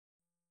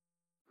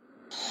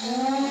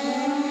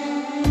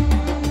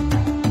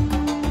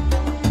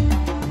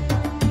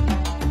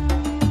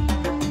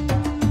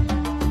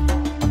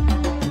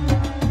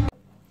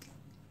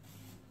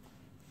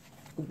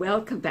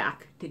Welcome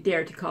back to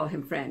Dare to Call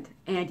Him Friend.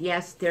 And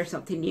yes, there's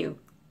something new.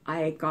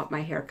 I got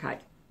my hair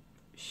cut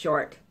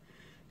short.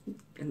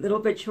 A little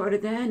bit shorter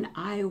than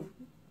I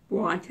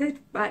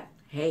wanted, but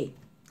hey,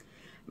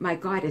 my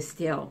God is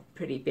still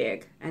pretty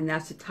big. And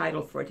that's the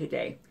title for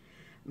today.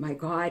 My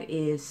God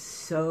is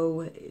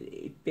so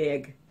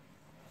big.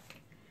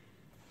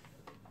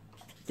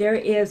 There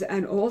is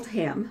an old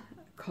hymn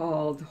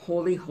called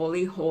Holy,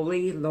 Holy,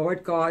 Holy,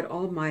 Lord God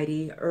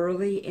Almighty.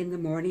 Early in the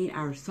morning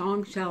our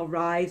song shall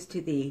rise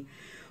to thee.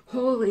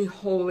 Holy,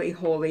 holy,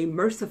 holy,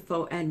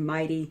 merciful and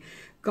mighty,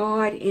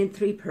 God in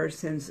three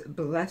persons,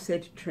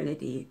 blessed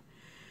Trinity.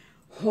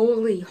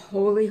 Holy,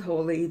 holy,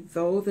 holy,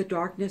 though the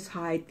darkness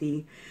hide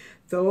thee,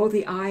 though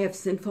the eye of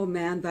sinful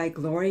man thy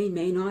glory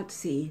may not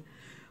see,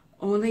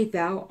 only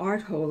thou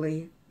art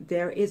holy,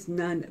 there is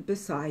none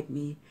beside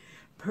me,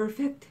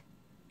 perfect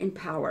in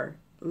power,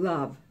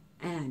 love,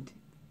 and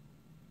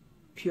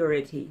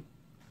purity.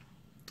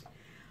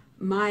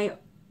 My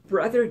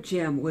brother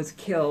Jim was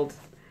killed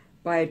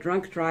by a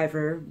drunk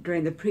driver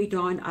during the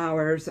pre-dawn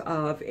hours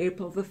of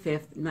April the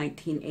 5th,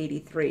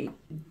 1983.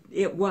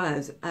 It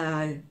was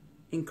an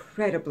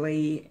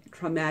incredibly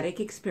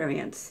traumatic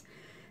experience,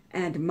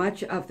 and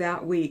much of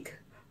that week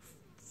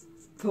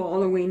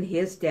following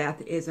his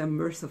death is a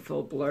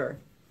merciful blur.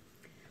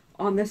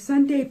 On the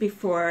Sunday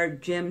before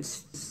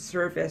Jim's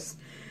service,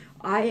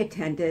 I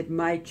attended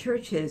my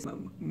church's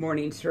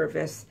morning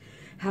service,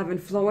 having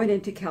flown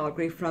into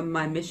Calgary from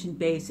my mission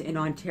base in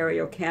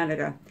Ontario,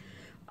 Canada.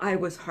 I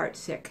was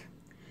heartsick.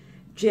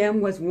 Jim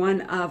was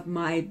one of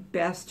my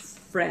best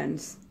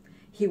friends.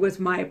 He was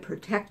my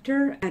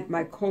protector and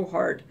my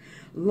cohort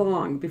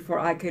long before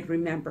I could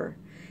remember.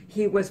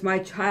 He was my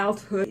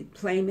childhood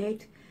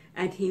playmate,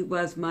 and he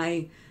was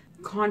my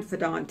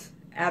confidant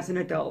as an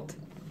adult.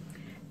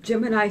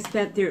 Jim and I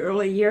spent the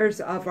early years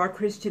of our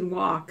Christian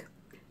walk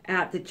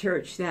at the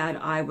church that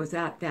I was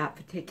at that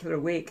particular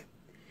week.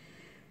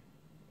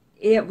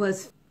 It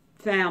was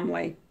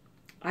family.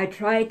 I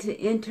tried to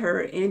enter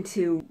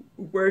into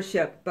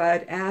worship,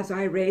 but as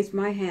I raised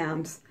my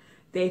hands,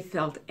 they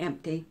felt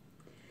empty.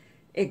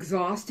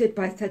 Exhausted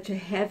by such a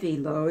heavy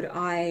load,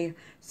 I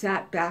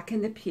sat back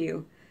in the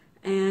pew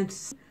and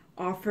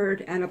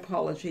offered an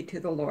apology to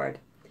the Lord.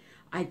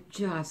 I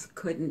just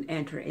couldn't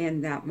enter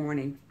in that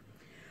morning.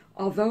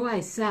 Although I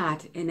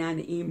sat in an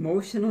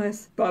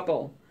emotionless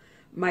bubble,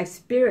 my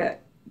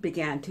spirit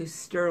began to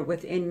stir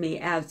within me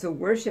as the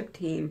worship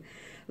team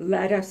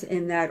led us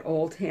in that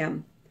old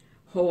hymn,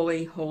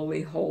 Holy,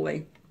 Holy,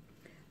 Holy.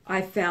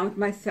 I found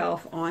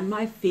myself on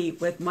my feet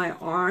with my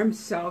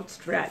arms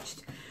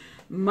outstretched,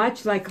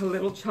 much like a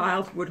little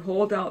child would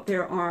hold out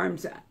their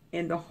arms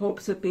in the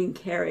hopes of being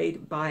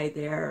carried by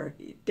their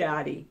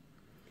daddy.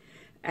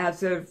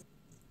 As the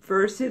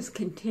verses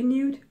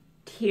continued,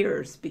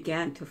 tears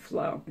began to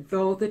flow.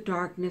 Though the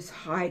darkness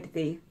hide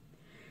thee,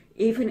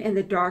 even in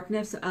the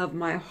darkness of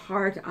my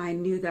heart, I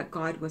knew that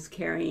God was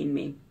carrying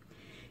me.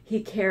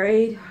 He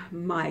carried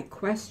my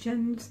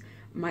questions,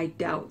 my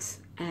doubts,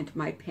 and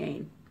my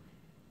pain.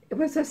 It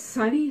was a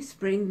sunny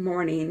spring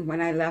morning when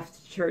I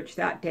left church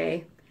that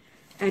day,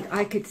 and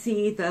I could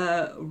see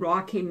the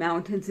Rocky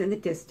Mountains in the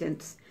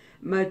distance,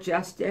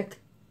 majestic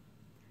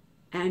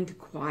and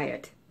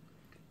quiet.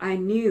 I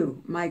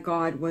knew my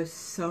God was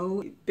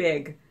so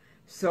big,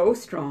 so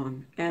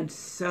strong, and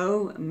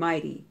so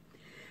mighty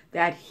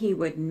that he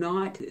would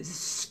not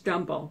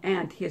stumble,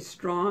 and his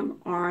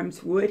strong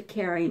arms would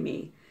carry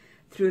me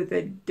through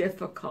the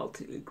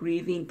difficult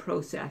grieving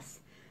process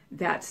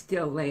that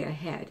still lay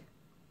ahead.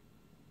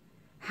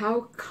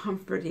 How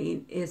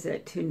comforting is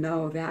it to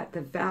know that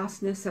the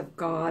vastness of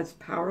God's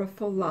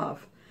powerful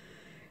love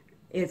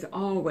is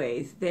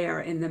always there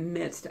in the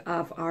midst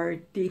of our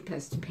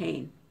deepest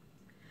pain.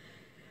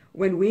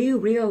 When we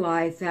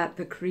realize that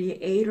the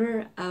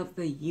creator of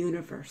the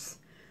universe,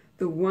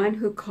 the one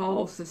who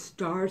calls the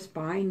stars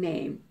by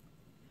name,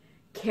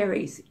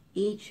 carries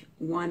each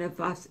one of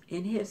us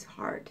in his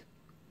heart.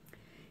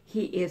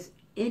 He is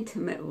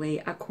intimately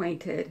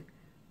acquainted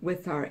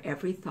with our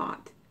every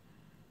thought,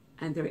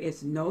 and there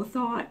is no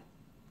thought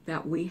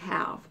that we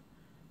have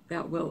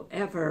that will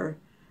ever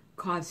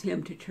cause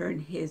him to turn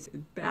his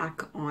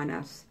back on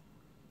us.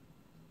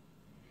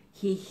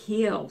 He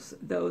heals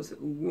those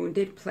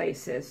wounded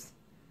places,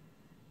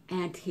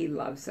 and he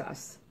loves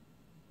us.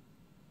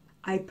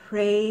 I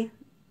pray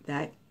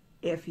that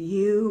if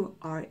you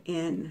are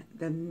in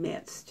the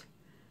midst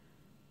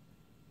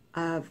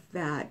of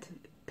that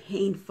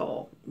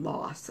painful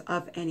loss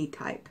of any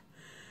type,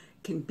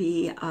 it can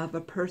be of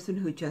a person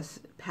who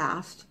just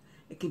passed,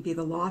 it can be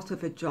the loss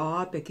of a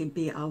job, it can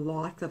be a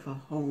loss of a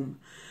home.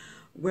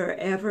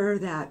 Wherever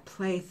that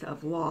place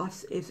of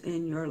loss is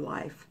in your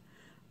life,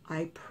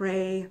 I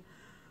pray,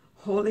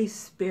 Holy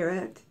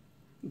Spirit,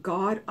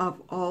 God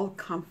of all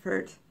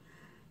comfort,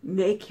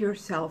 make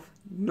yourself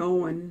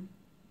known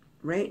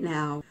right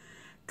now.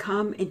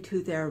 Come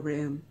into their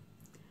room.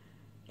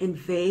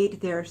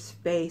 invade their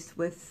space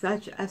with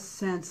such a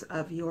sense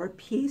of your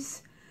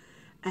peace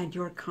and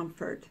your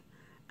comfort.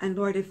 And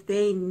Lord, if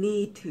they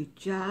need to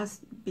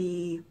just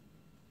be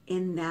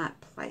in that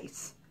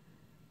place,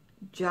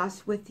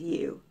 just with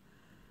you,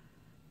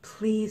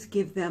 please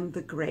give them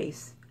the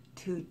grace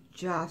to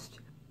just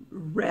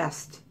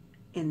rest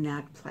in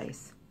that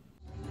place.